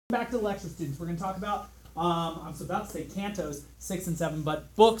Back to the lecture, students. We're going to talk about, I'm about to say cantos 6 and 7,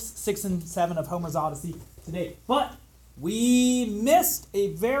 but books 6 and 7 of Homer's Odyssey today. But we missed a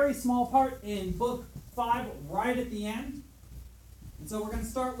very small part in book 5 right at the end. And so we're going to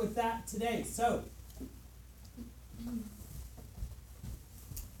start with that today. So,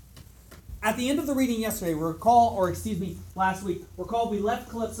 at the end of the reading yesterday, last week, we left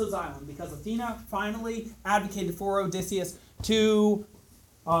Calypso's island because Athena finally advocated for Odysseus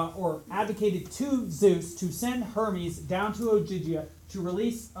advocated to Zeus to send Hermes down to Ogygia to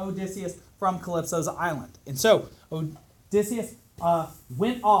release Odysseus from Calypso's island. And so Odysseus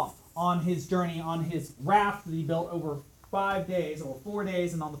went off on his journey on his raft that he built over 5 days, or 4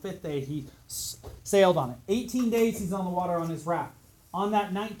 days, and on the 5th day he sailed on it. 18 days he's on the water on his raft. On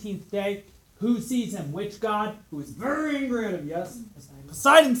that 19th day, who sees him? Which god? Who is very angry at him, yes?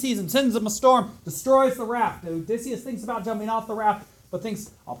 Poseidon sees him, sends him a storm, destroys the raft. Odysseus thinks about jumping off the raft, but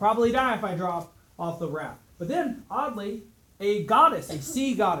thinks, I'll probably die if I drop off the raft. But then, oddly, a goddess, a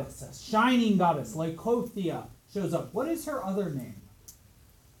sea goddess, a shining goddess, Leucothea, shows up. What is her other name?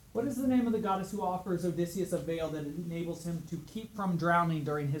 What is the name of the goddess who offers Odysseus a veil that enables him to keep from drowning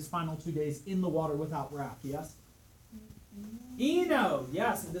during his final 2 days in the water without raft? Yes? Ino,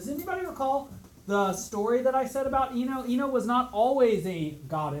 yes. Does anybody recall the story that I said about Ino? Ino was not always a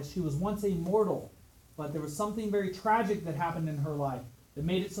goddess. She was once a mortal. But there was something very tragic that happened in her life that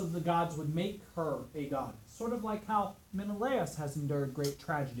made it so that the gods would make her a goddess. Sort of like how Menelaus has endured great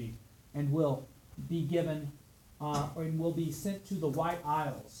tragedy and will be given, and will be sent to the White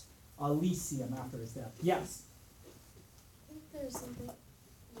Isles, Elysium, after his death. Yes? I think there's something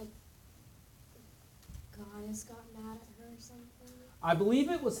like goddess got mad at her or something. I believe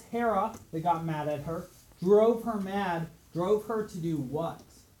it was Hera that got mad at her, drove her to do what?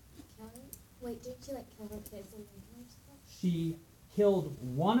 Wait, didn't she kill her kids and her stuff? She killed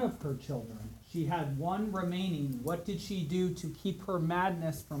one of her children. She had one remaining. What did she do to keep her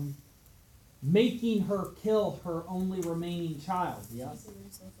madness from making her kill her only remaining child? Yes?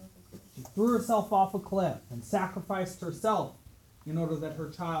 She threw herself off a cliff and sacrificed herself in order that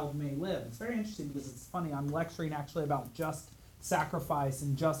her child may live. It's very interesting because it's funny. I'm lecturing actually about just sacrifice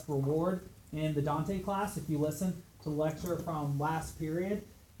and just reward in the Dante class. If you listen to the lecture from last period,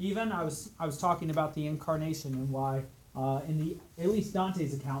 even I was talking about the incarnation and why, at least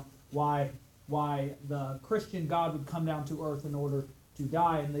Dante's account, why the Christian God would come down to earth in order to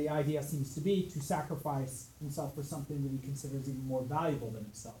die, and the idea seems to be to sacrifice himself for something that he considers even more valuable than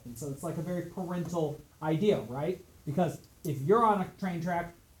himself. And so it's like a very parental idea, right? Because if you're on a train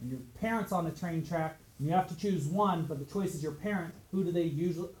track and your parents on a train track and you have to choose one, but the choice is your parent, who do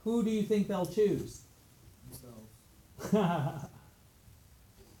you think they'll choose? Themselves.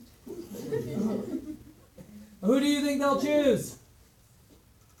 Who do you think they'll choose?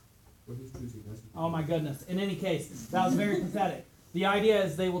 Oh my goodness. In any case, that was very pathetic. The idea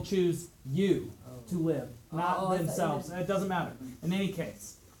is they will choose you to live, not themselves. It doesn't matter. In any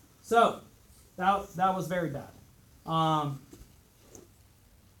case. So, that was very bad. All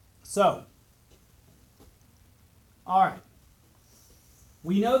right.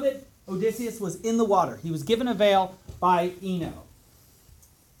 We know that Odysseus was in the water. He was given a veil by Ino.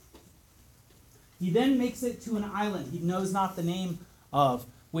 He then makes it to an island he knows not the name of,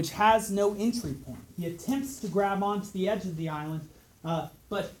 which has no entry point. He attempts to grab onto the edge of the island,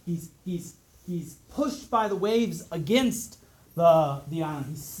 but he's pushed by the waves against the island.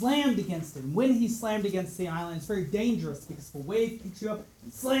 He's slammed against it. And when he's slammed against the island, it's very dangerous because if a wave picks you up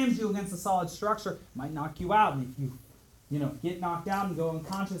and slams you against a solid structure, it might knock you out. And if you get knocked out and go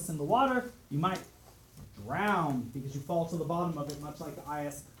unconscious in the water, you might drown because you fall to the bottom of it, much like the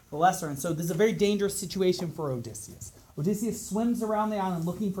IS the Lesser. And so this is a very dangerous situation for Odysseus. Odysseus swims around the island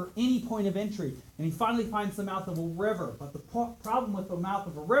looking for any point of entry, and he finally finds the mouth of a river. But the problem with the mouth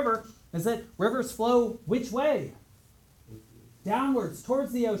of a river is that rivers flow which way? Downwards,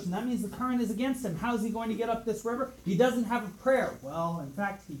 towards the ocean. That means the current is against him. How is he going to get up this river? He doesn't have a prayer. Well, in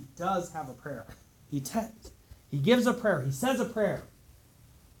fact, he does have a prayer. He gives a prayer. He says a prayer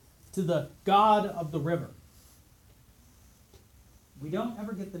to the god of the river. We don't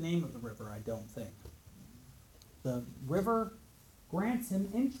ever get the name of the river, I don't think. The river grants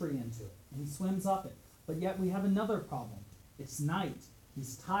him entry into it, and he swims up it. But yet we have another problem. It's night.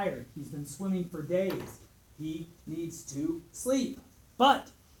 He's tired. He's been swimming for days. He needs to sleep.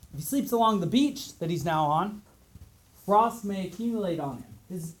 But if he sleeps along the beach that he's now on, frost may accumulate on him.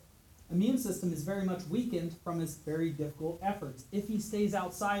 His immune system is very much weakened from his very difficult efforts. If he stays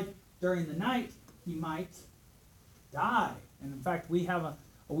outside during the night, he might die. And in fact, we have a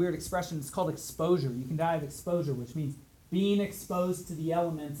weird expression. It's called exposure. You can die of exposure, which means being exposed to the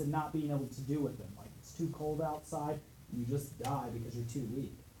elements and not being able to do with them. Like it's too cold outside and you just die because you're too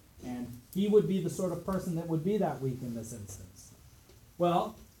weak. And he would be the sort of person that would be that weak in this instance.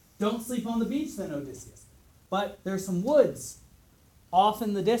 Well, don't sleep on the beach then, Odysseus. But there's some woods off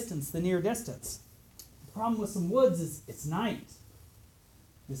in the distance, the near distance. The problem with some woods is it's night.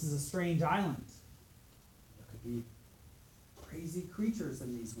 This is a strange island. There could be crazy creatures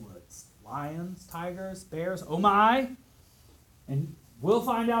in these woods. Lions, tigers, bears, oh my! And we'll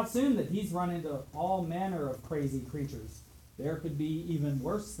find out soon that he's run into all manner of crazy creatures. There could be even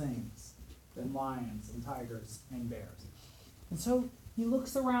worse things than lions and tigers and bears. And so he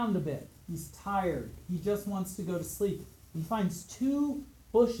looks around a bit. He's tired. He just wants to go to sleep. He finds two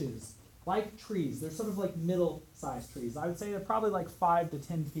bushes like trees. They're sort of like middle-sized trees. I would say they're probably like 5 to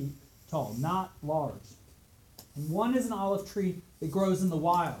 10 feet tall, not large. And one is an olive tree that grows in the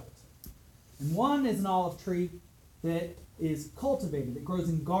wild. And one is an olive tree that is cultivated, that grows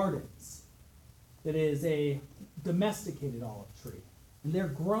in gardens, that is a domesticated olive tree. And they're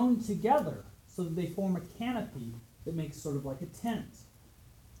grown together so that they form a canopy that makes sort of like a tent.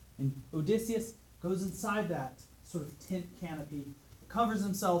 And Odysseus goes inside that sort of tent canopy, covers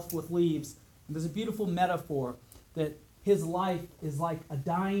himself with leaves, and there's a beautiful metaphor that his life is like a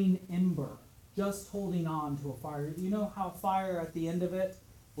dying ember, just holding on to a fire. You know how fire at the end of it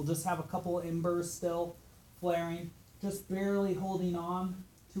will just have a couple embers still flaring, just barely holding on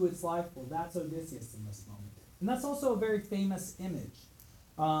to its life? Well, that's Odysseus in this moment. And that's also a very famous image.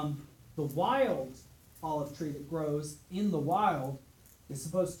 The wild olive tree that grows in the wild is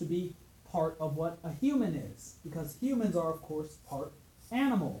supposed to be part of what a human is, because humans are, of course, part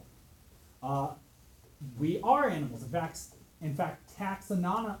animal. We are animals. In fact,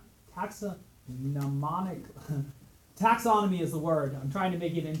 taxonomy is the word. I'm trying to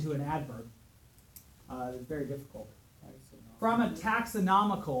make it into an adverb. It's very difficult. From a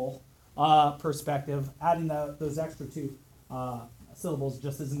taxonomical perspective, adding those extra two syllables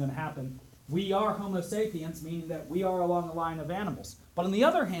just isn't going to happen. We are Homo sapiens, meaning that we are along the line of animals. But on the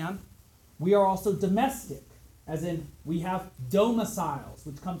other hand, we are also domestic, as in we have domiciles,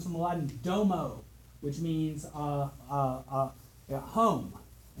 which comes from the Latin domo, which means home.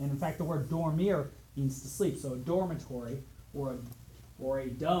 And in fact, the word dormir means to sleep. So a dormitory or a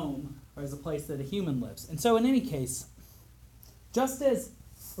dome is a place that a human lives. And so in any case, just as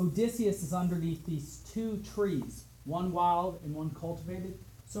Odysseus is underneath these two trees, one wild and one cultivated,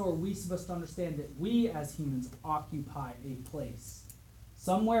 so are we supposed to understand that we as humans occupy a place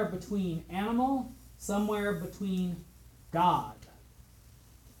somewhere between animal, somewhere between God.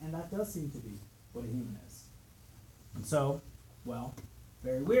 And that does seem to be what a human is. And so, well,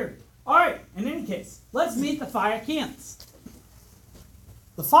 very weird. All right, in any case, let's meet the Phaeacians.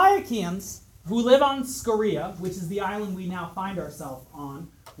 The Phaeacians, who live on Scheria, which is the island we now find ourselves on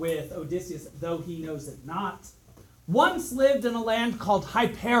with Odysseus, though he knows it not, once lived in a land called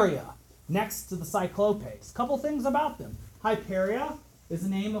Hyperia, next to the Cyclopes. Couple things about them. Hyperia is the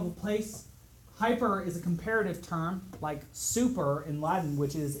name of a place. Hyper is a comparative term, like super in Latin,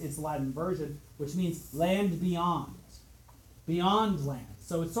 which is its Latin version, which means land beyond. Beyond land.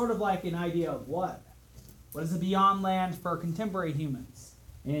 So it's sort of like an idea of what? What is a beyond land for contemporary humans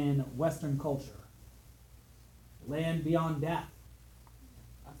in Western culture? Land beyond death.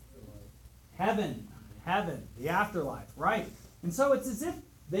 Heaven, the afterlife, right? And so it's as if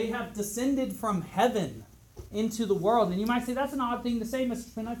they have descended from heaven into the world. And you might say, that's an odd thing to say,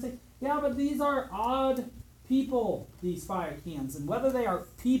 Mr. Finn. I'd say, yeah, but these are odd people, these Phaeacians. And whether they are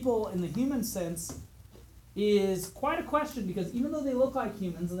people in the human sense is quite a question, because even though they look like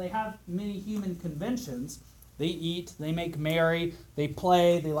humans and they have many human conventions, they eat, they make merry, they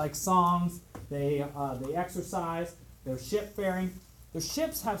play, they like songs, they exercise, they're ship-faring. Their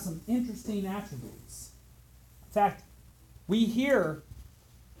ships have some interesting attributes. In fact, we hear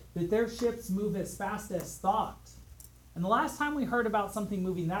that their ships move as fast as thought. And the last time we heard about something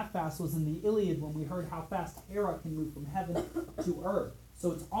moving that fast was in the Iliad, when we heard how fast Hera can move from heaven to earth.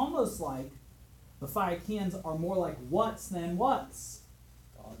 So it's almost like the Phaeacians are more like whats than whats.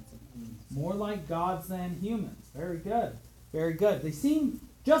 Gods and humans. More like gods than humans. Very good. Very good. They seem,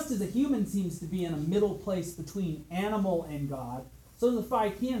 just as a human seems to be in a middle place between animal and God, so the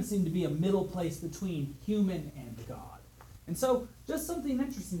Phaeacians seem to be a middle place between human and God. And so, just something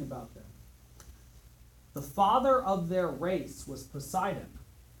interesting about them. The father of their race was Poseidon.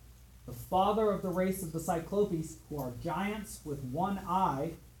 The father of the race of the Cyclopes, who are giants with one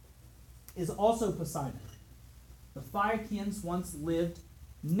eye, is also Poseidon. The Phaeacians once lived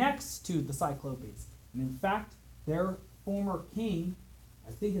next to the Cyclopes. And in fact, their former king,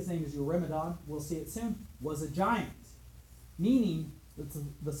 I think his name is Eurymedon, we'll see it soon, was a giant. meaning that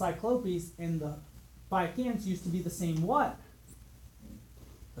the Cyclopes and the Phaeacians used to be the same what?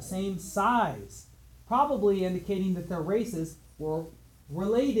 The same size, probably indicating that their races were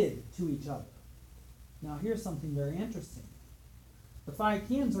related to each other. Now here's something very interesting. The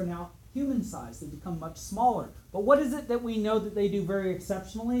Phaeacians are now human-sized. They become much smaller. But what is it that we know that they do very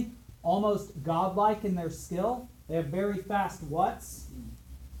exceptionally? Almost godlike in their skill. They have very fast whats?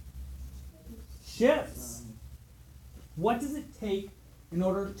 Ships. What does it take in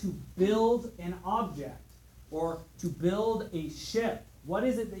order to build an object or to build a ship? What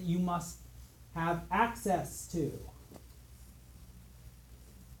is it that you must have access to?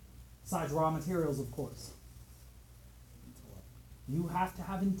 Besides raw materials, of course. You have to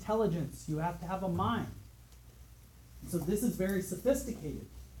have intelligence. You have to have a mind. So this is very sophisticated.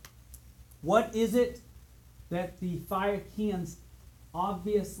 What is it that the Phaeacians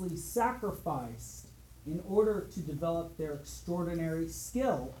obviously sacrificed in order to develop their extraordinary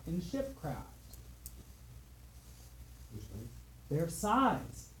skill in shipcraft? Their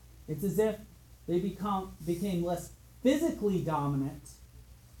size. It's as if they became less physically dominant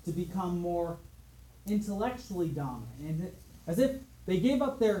to become more intellectually dominant. And as if they gave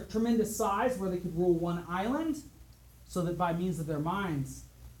up their tremendous size where they could rule one island, so that by means of their minds,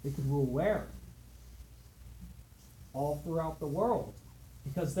 they could rule where? All throughout the world.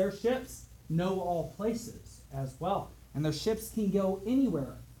 Because their ships know all places as well. And their ships can go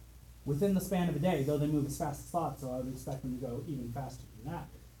anywhere within the span of a day, though they move as fast as thought, so I would expect them to go even faster than that.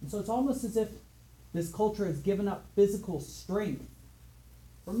 And so it's almost as if this culture has given up physical strength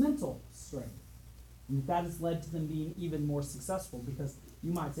for mental strength. And that has led to them being even more successful, because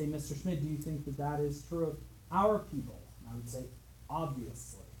you might say, Mr. Schmidt, do you think that that is true of our people? And I would say,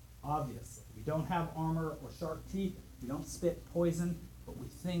 obviously. Obviously. We don't have armor or sharp teeth. We don't spit poison, but we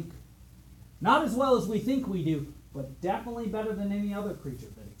think not as well as we think we do, but definitely better than any other creature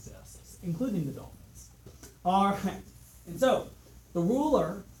that exists, including the dolphins. All right. And so, the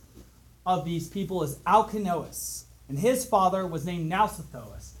ruler of these people is Alcinous, and his father was named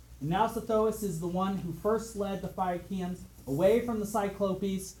Nausithous. And Nausithous is the one who first led the Phaeacians away from the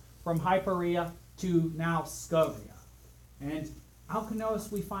Cyclopes, from Hyperia to now Scoria. And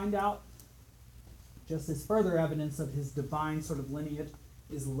Alcinous, we find out, just as further evidence of his divine sort of lineage,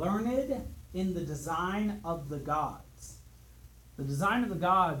 is learned in the design of the gods. The design of the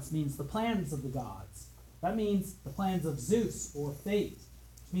gods means the plans of the gods. That means the plans of Zeus or fate,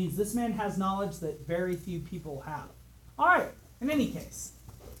 which means this man has knowledge that very few people have. All right, in any case,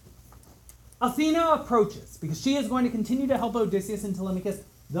 Athena approaches, because she is going to continue to help Odysseus and Telemachus,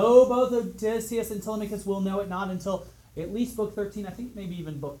 though both Odysseus and Telemachus will know it not until at least book 13, I think maybe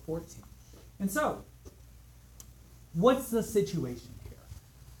even book 14. And so, what's the situation here?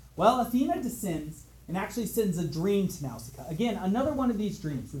 Well, Athena descends and actually sends a dream to Nausicaa. Again, another one of these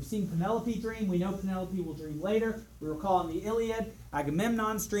dreams. We've seen Penelope dream. We know Penelope will dream later. We recall in the Iliad,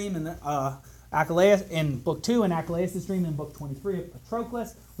 Agamemnon's dream in Achilles in book 2 and Achilles' dream in book 23 of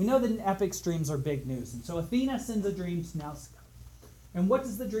Patroclus. We know that in epic dreams are big news. And so Athena sends a dream to Nausicaa. And what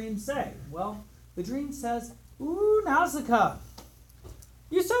does the dream say? Well, the dream says, "Ooh, Nausicaa,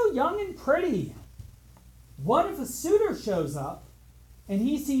 you're so young and pretty. What if a suitor shows up and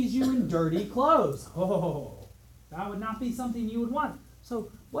he sees you in dirty clothes? Oh, that would not be something you would want.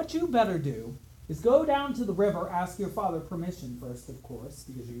 So what you better do is go down to the river, ask your father permission first, of course,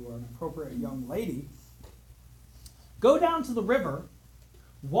 because you are an appropriate young lady. Go down to the river,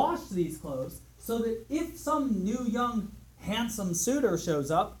 wash these clothes, so that if some new young handsome suitor shows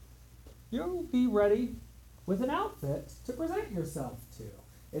up, you'll be ready with an outfit to present yourself to."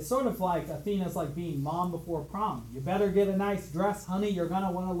 It's sort of like Athena's like being mom before prom. You better get a nice dress, honey. You're going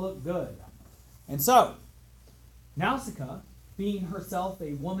to want to look good. And so, Nausicaa, being herself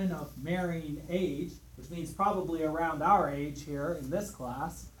a woman of marrying age, which means probably around our age here in this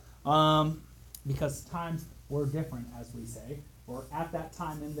class, because times were different, as we say, or at that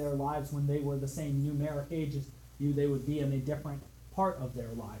time in their lives when they were the same numeric age as you, they would be in a different part of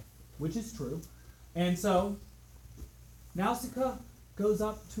their life, which is true. And so, Nausicaa goes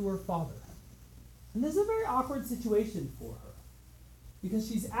up to her father. And this is a very awkward situation for her, because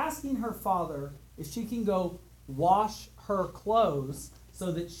she's asking her father if she can go wash her clothes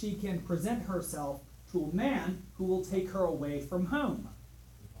so that she can present herself to a man who will take her away from whom?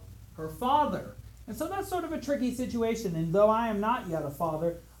 Her father. And so that's sort of a tricky situation, and though I am not yet a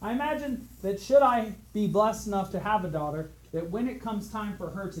father, I imagine that should I be blessed enough to have a daughter, that when it comes time for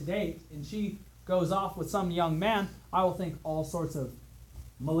her to date and she goes off with some young man, I will think all sorts of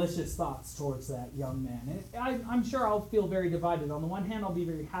malicious thoughts towards that young man. And I'm sure I'll feel very divided. On the one hand, I'll be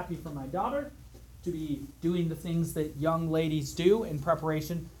very happy for my daughter, to be doing the things that young ladies do in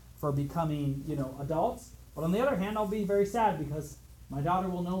preparation for becoming, adults. But on the other hand, I'll be very sad because my daughter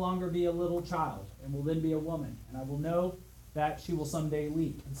will no longer be a little child and will then be a woman. And I will know that she will someday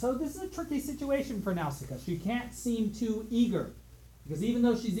leave. And so this is a tricky situation for Nausicaa. She can't seem too eager. Because even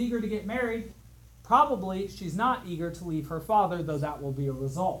though she's eager to get married, probably she's not eager to leave her father, though that will be a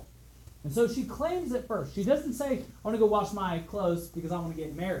result. And so she claims it first. She doesn't say, I want to go wash my clothes because I want to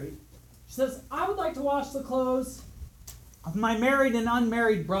get married. She says, I would like to wash the clothes of my married and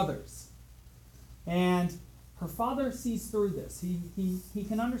unmarried brothers. And her father sees through this. He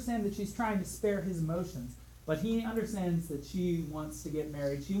can understand that she's trying to spare his emotions, but he understands that she wants to get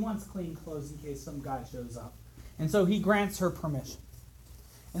married. She wants clean clothes in case some guy shows up. And so he grants her permission.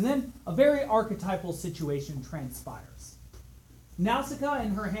 And then a very archetypal situation transpires. Nausicaa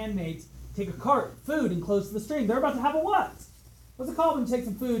and her handmaids take a cart, food, and close to the stream. They're about to have a what? What's it called when you take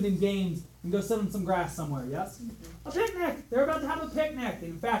some food and games and go sit on some grass somewhere, yes? Mm-hmm. A picnic. They're about to have a picnic.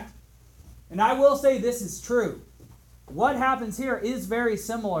 In fact, and I will say this is true. What happens here is very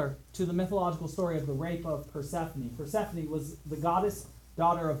similar to the mythological story of the rape of Persephone. Persephone was the goddess,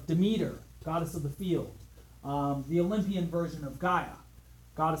 daughter of Demeter, goddess of the field, the Olympian version of Gaia,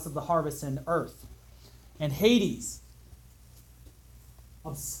 goddess of the harvest and earth. And Hades,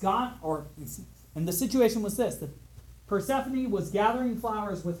 and the situation was this, that Persephone was gathering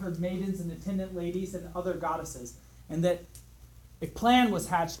flowers with her maidens and attendant ladies and other goddesses, and that a plan was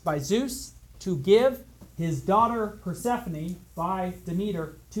hatched by Zeus to give his daughter Persephone by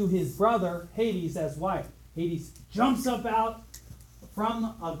Demeter to his brother Hades as wife. Hades jumps up out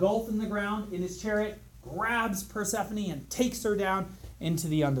from a gulf in the ground in his chariot, grabs Persephone and takes her down into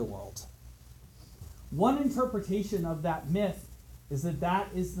the underworld. One interpretation of that myth is that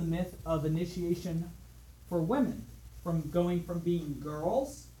is the myth of initiation for women, from going from being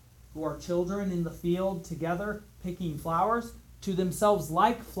girls who are children in the field together picking flowers to themselves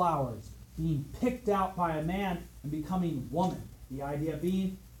like flowers, being picked out by a man and becoming woman. The idea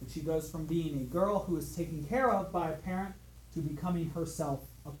being that she goes from being a girl who is taken care of by a parent to becoming herself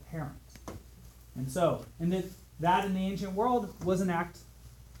a parent. And that in the ancient world was an act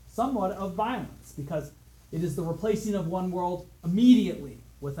somewhat of violence, because it is the replacing of one world immediately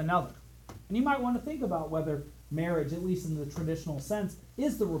with another. And you might want to think about whether marriage, at least in the traditional sense,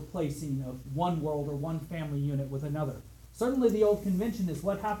 is the replacing of one world or one family unit with another. Certainly the old convention is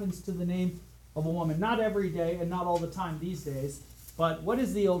what happens to the name of a woman. Not every day and not all the time these days, but what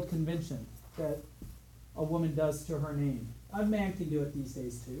is the old convention that a woman does to her name? A man can do it these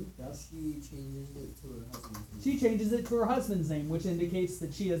days too, yes? She changes it to her husband's name. She changes it to her husband's name, which indicates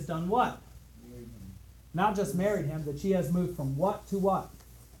that she has done what? Married him. Not just married him, that she has moved from what to what?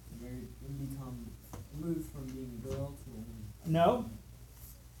 Moved from being a girl to a woman. No.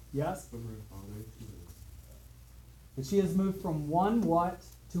 Yes? From her father to her That she has moved from one what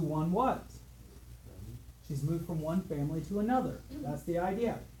to one what? family. She's moved from one family to another. That's the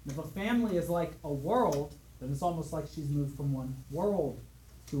idea. And if a family is like a world, then it's almost like she's moved from one world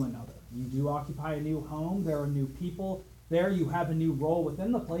to another. You do occupy a new home. There are new people there. You have a new role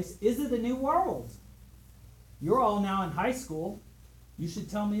within the place. Is it a new world? You're all now in high school. You should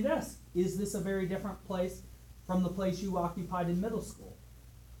tell me this. Is this a very different place from the place you occupied in middle school?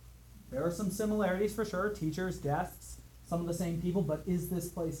 There are some similarities for sure. Teachers, desks, some of the same people, but is this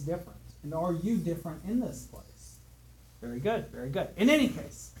place different? And are you different in this place? Very good, very good. In any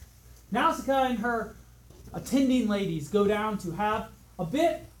case, Nausicaa and her attending ladies go down to have a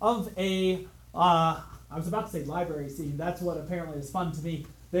bit of a, I was about to say library scene. That's what apparently is fun to me.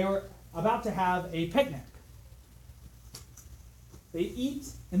 They were about to have a picnic. They eat,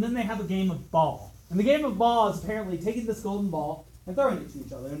 and then they have a game of ball. And the game of ball is apparently taking this golden ball and throwing it to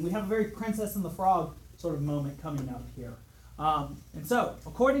each other. And we have a very Princess and the Frog sort of moment coming up here. And so,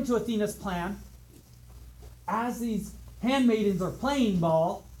 according to Athena's plan, as these handmaidens are playing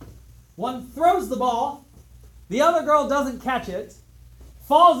ball, one throws the ball, the other girl doesn't catch it,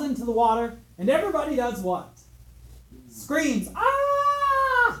 falls into the water, and everybody does what? Screams,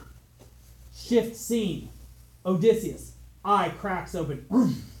 ah! Shift scene. Odysseus. Eye cracks open.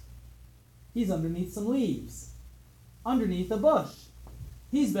 He's underneath some leaves. Underneath a bush.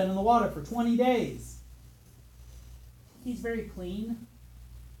 He's been in the water for 20 days. He's very clean.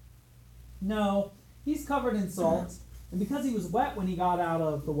 No, he's covered in salt. And because he was wet when he got out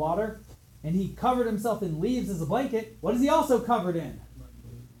of the water, and he covered himself in leaves as a blanket, what is he also covered in?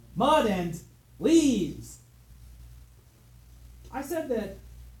 Mud and leaves. I said that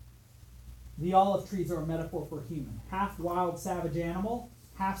the olive trees are a metaphor for human. Half wild, savage animal,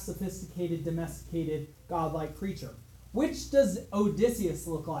 half sophisticated, domesticated, godlike creature. Which does Odysseus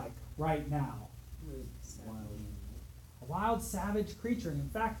look like right now? a wild, savage creature. And in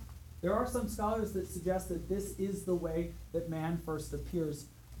fact, there are some scholars that suggest that this is the way that man first appears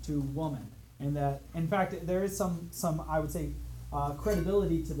to woman. And that, in fact, there is some I would say,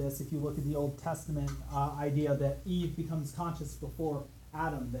 credibility to this if you look at the Old Testament idea that Eve becomes conscious before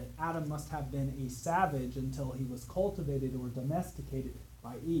Adam, that Adam must have been a savage until he was cultivated or domesticated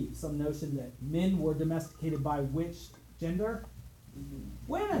by Eve. Some notion that men were domesticated by which gender?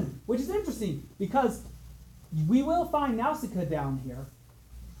 Women, which is interesting because we will find Nausicaa down here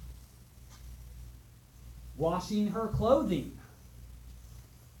washing her clothing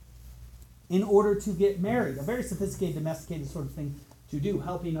in order to get married. A very sophisticated, domesticated sort of thing to do,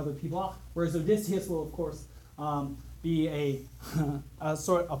 helping other people out. Whereas Odysseus will, of course, be a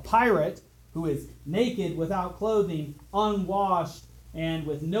sort of a pirate who is naked, without clothing, unwashed, and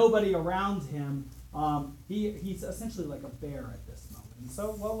with nobody around him. He's essentially like a bear at this moment. And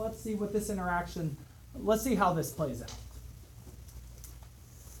so, well, let's see what this interaction, let's see how this plays out.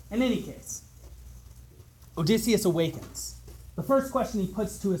 In any case, Odysseus awakens. The first question he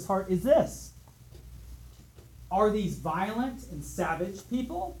puts to his heart is this: are these violent and savage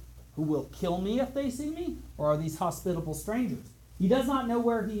people who will kill me if they see me, or are these hospitable strangers? He does not know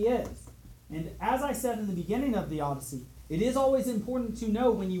where he is. And as I said in the beginning of the Odyssey, it is always important to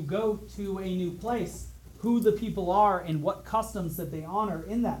know when you go to a new place who the people are and what customs that they honor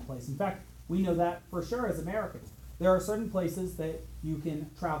in that place. In fact, we know that for sure as Americans. There are certain places that you can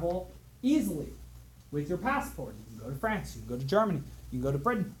travel easily with your passport. You can go to France, you can go to Germany, you can go to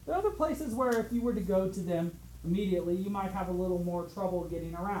Britain. There are other places where if you were to go to them immediately, you might have a little more trouble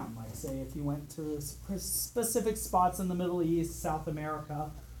getting around. Like, say, if you went to specific spots in the Middle East, South America,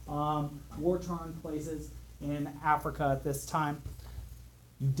 war-torn places in Africa at this time.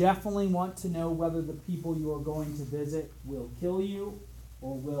 You definitely want to know whether the people you are going to visit will kill you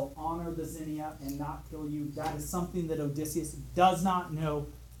or will honor the Xenia and not kill you. That is something that Odysseus does not know.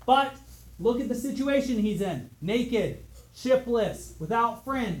 But look at the situation he's in. Naked, shipless, without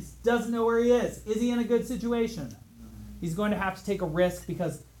friends, doesn't know where he is. Is he in a good situation? He's going to have to take a risk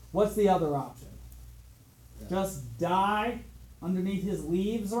because what's the other option? Just die underneath his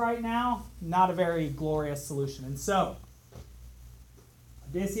leaves right now? Not a very glorious solution. And so,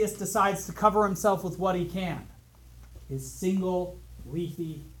 Odysseus decides to cover himself with what he can. His single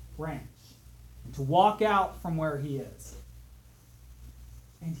leafy branch. And to walk out from where he is.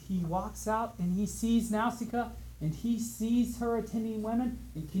 And he walks out and he sees Nausicaa and he sees her attending women.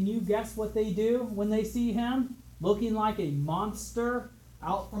 And can you guess what they do when they see him? Looking like a monster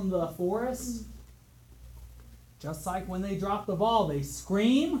out from the forest. Just like when they drop the ball, they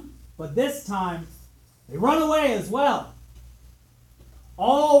scream, but this time they run away as well.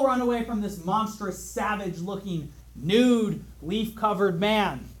 All run away from this monstrous, savage-looking, nude, leaf-covered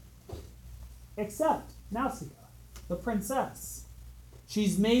man. Except Nausicaa, the princess.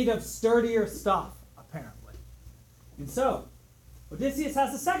 She's made of sturdier stuff, apparently. And so, Odysseus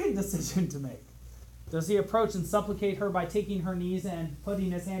has a second decision to make. Does he approach and supplicate her by taking her knees and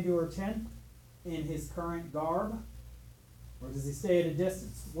putting his hand to her chin in his current garb? Or does he stay at a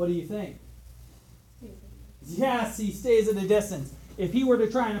distance? What do you think? Yes, he stays at a distance. If he were to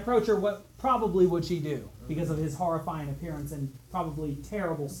try and approach her, what probably would she do? Because of his horrifying appearance and probably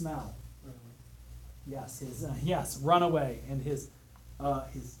terrible smell. Yes, run away. And his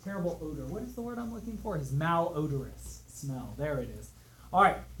terrible odor. What is the word I'm looking for? His malodorous smell. There it is. All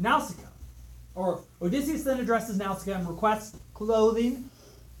right, Nausicaa. Or Odysseus then addresses Nausicaa and requests clothing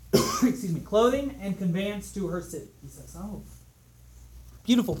and conveyance to her city. He says, oh,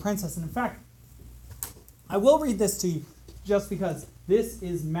 beautiful princess. And in fact, I will read this to you just because this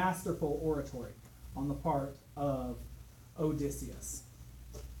is masterful oratory on the part of Odysseus.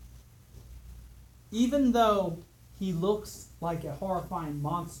 Even though he looks like a horrifying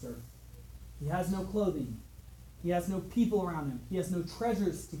monster, he has no clothing. He has no people around him. He has no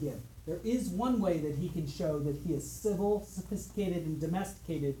treasures to give. There is one way that he can show that he is civil, sophisticated, and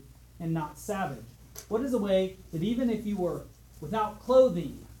domesticated, and not savage. What is a way that even if you were without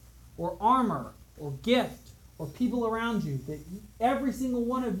clothing, or armor, or gift, or people around you, that every single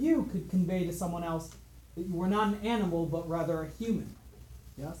one of you could convey to someone else that you were not an animal, but rather a human?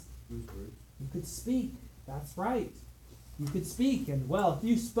 Yes? You could speak. That's right. You could speak, and well, if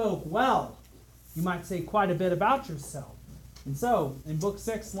you spoke well, you might say quite a bit about yourself. And so, in Book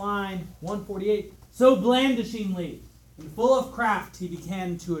 6, line 148, so blandishingly and full of craft he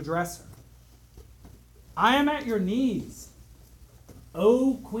began to address her. I am at your knees,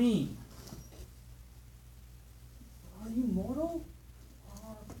 O Queen. Are you mortal? Or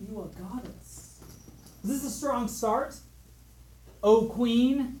are you a goddess? Is this a strong start? O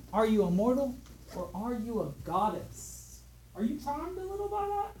Queen, are you a mortal? Or are you a goddess? Are you charmed a little by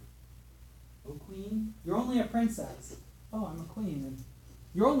that? Oh, queen, you're only a princess. Oh, I'm a queen. And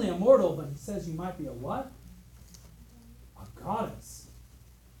you're only a mortal, but he says you might be a what? A goddess.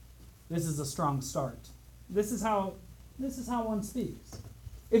 This is a strong start. This is how one speaks.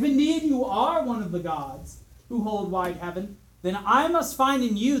 If indeed you are one of the gods who hold wide heaven, then I must find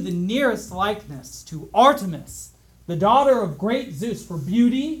in you the nearest likeness to Artemis, the daughter of great Zeus, for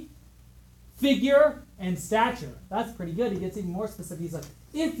beauty, figure, and stature. That's pretty good. He gets even more specific. He's like,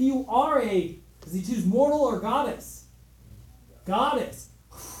 if you are does he choose mortal or goddess? Goddess.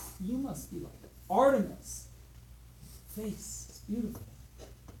 You must be like Artemis. Face is beautiful.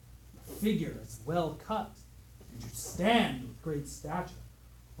 Your figure is well cut. And you stand with great stature.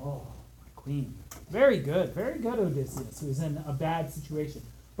 Oh, my queen. Very good, Odysseus, who is in a bad situation.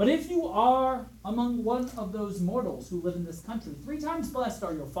 But if you are among one of those mortals who live in this country, 3 times blessed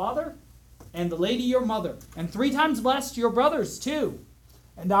are your father and the lady your mother, and 3 times blessed your brothers too.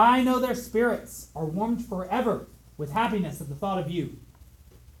 And I know their spirits are warmed forever with happiness at the thought of you.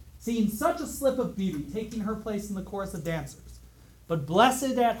 Seeing such a slip of beauty taking her place in the chorus of dancers, but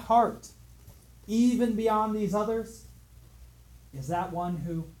blessed at heart, even beyond these others, is that one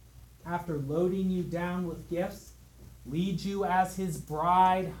who, after loading you down with gifts, leads you as his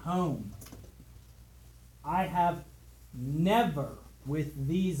bride home. I have never with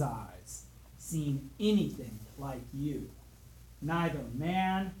these eyes seen anything like you, neither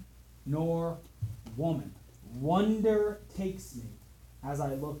man nor woman. Wonder takes me as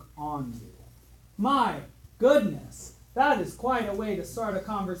I look on you. My goodness, that is quite a way to start a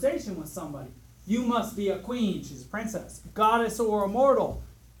conversation with somebody. You must be a queen, she's a princess, goddess or a mortal,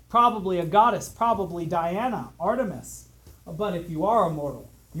 probably a goddess, probably Diana, Artemis. But if you are a mortal,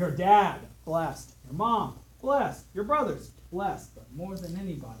 your dad, blessed, your mom, blessed, your brothers, blessed, but more than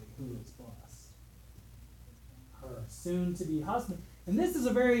anybody, who is blessed? Her soon-to-be husband. And this is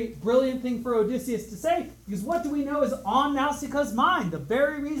a very brilliant thing for Odysseus to say, because what do we know is on Nausicaa's mind? The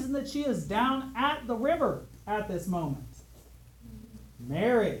very reason that she is down at the river at this moment.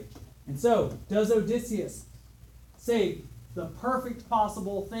 Marriage. And so, does Odysseus say the perfect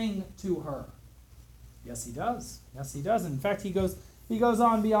possible thing to her? Yes, he does. Yes, he does. In fact, he goes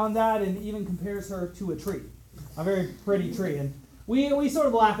on beyond that and even compares her to a tree, a very pretty tree. And we sort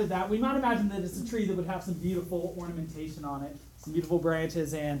of laugh at that. We might imagine that it's a tree that would have some beautiful ornamentation on it, some beautiful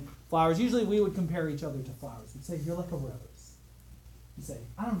branches and flowers. Usually we would compare each other to flowers. We'd say, you're like a rose. You say,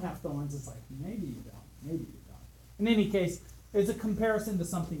 I don't have thorns. It's like, maybe you don't. Maybe you don't. In any case, it's a comparison to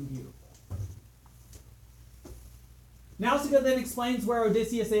something beautiful. Nausicaa then explains where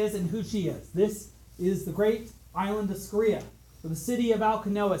Odysseus is and who she is. This is the great island of Scheria, where the city of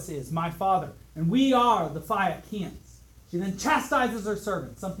Alcinous is, my father, and we are the Phaeacians. She then chastises her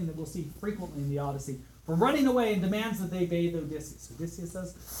servants, something that we'll see frequently in the Odyssey, for running away and demands that they bathe Odysseus. Odysseus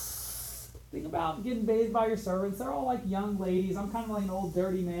says, think about getting bathed by your servants. They're all like young ladies. I'm kind of like an old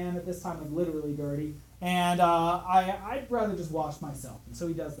dirty man. At this time, I'm literally dirty. And I'd rather just wash myself. And so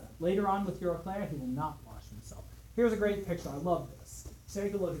he does that. Later on with Eurycleia, he will not wash himself. Here's a great picture. I love this.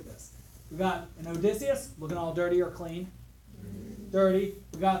 Take a look at this. We got an Odysseus looking all dirty or clean. Dirty.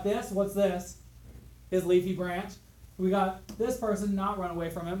 We got this. What's this? His leafy branch. We got this person not run away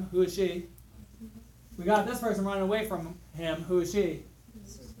from him. Who is she? We got this person running away from him. Who is she?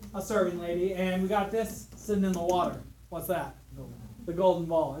 A serving lady. And we got this sitting in the water. What's that? The golden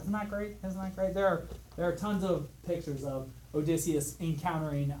ball. Isn't that great? Isn't that great? There are tons of pictures of Odysseus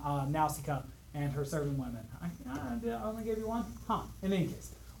encountering Nausicaa and her serving women. I only gave you one? Huh. In any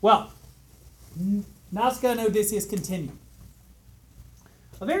case. Well, Nausicaa and Odysseus continue.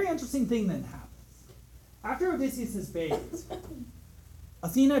 A very interesting thing then happens. After Odysseus is bathed,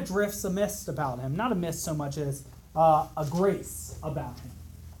 Athena drifts a mist about him. Not a mist so much as a grace about him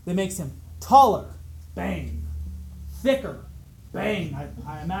that makes him taller, bang, thicker, bang.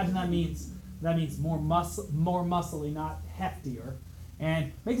 I imagine that means more muscly, not heftier,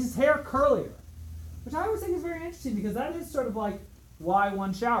 and makes his hair curlier, which I always think is very interesting because that is sort of like why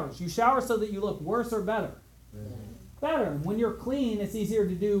one showers. You shower so that you look worse or better. Better. And when you're clean, it's easier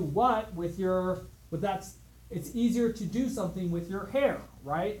to do what it's easier to do something with your hair,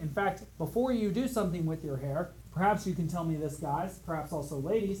 right? In fact, before you do something with your hair, perhaps you can tell me this, guys, perhaps also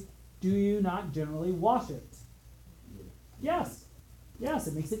ladies, do you not generally wash it? Yes. Yes,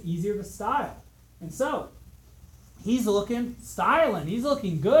 it makes it easier to style. And so, he's looking styling. He's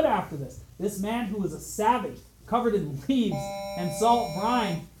looking good after this. This man who was a savage, covered in leaves and salt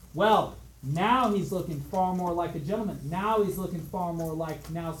brine, well, now he's looking far more like a gentleman. Now he's looking far more like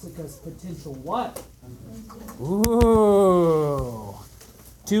Nausicaa's potential what? Ooh.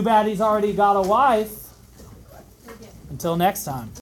 Too bad he's already got a wife. Until next time.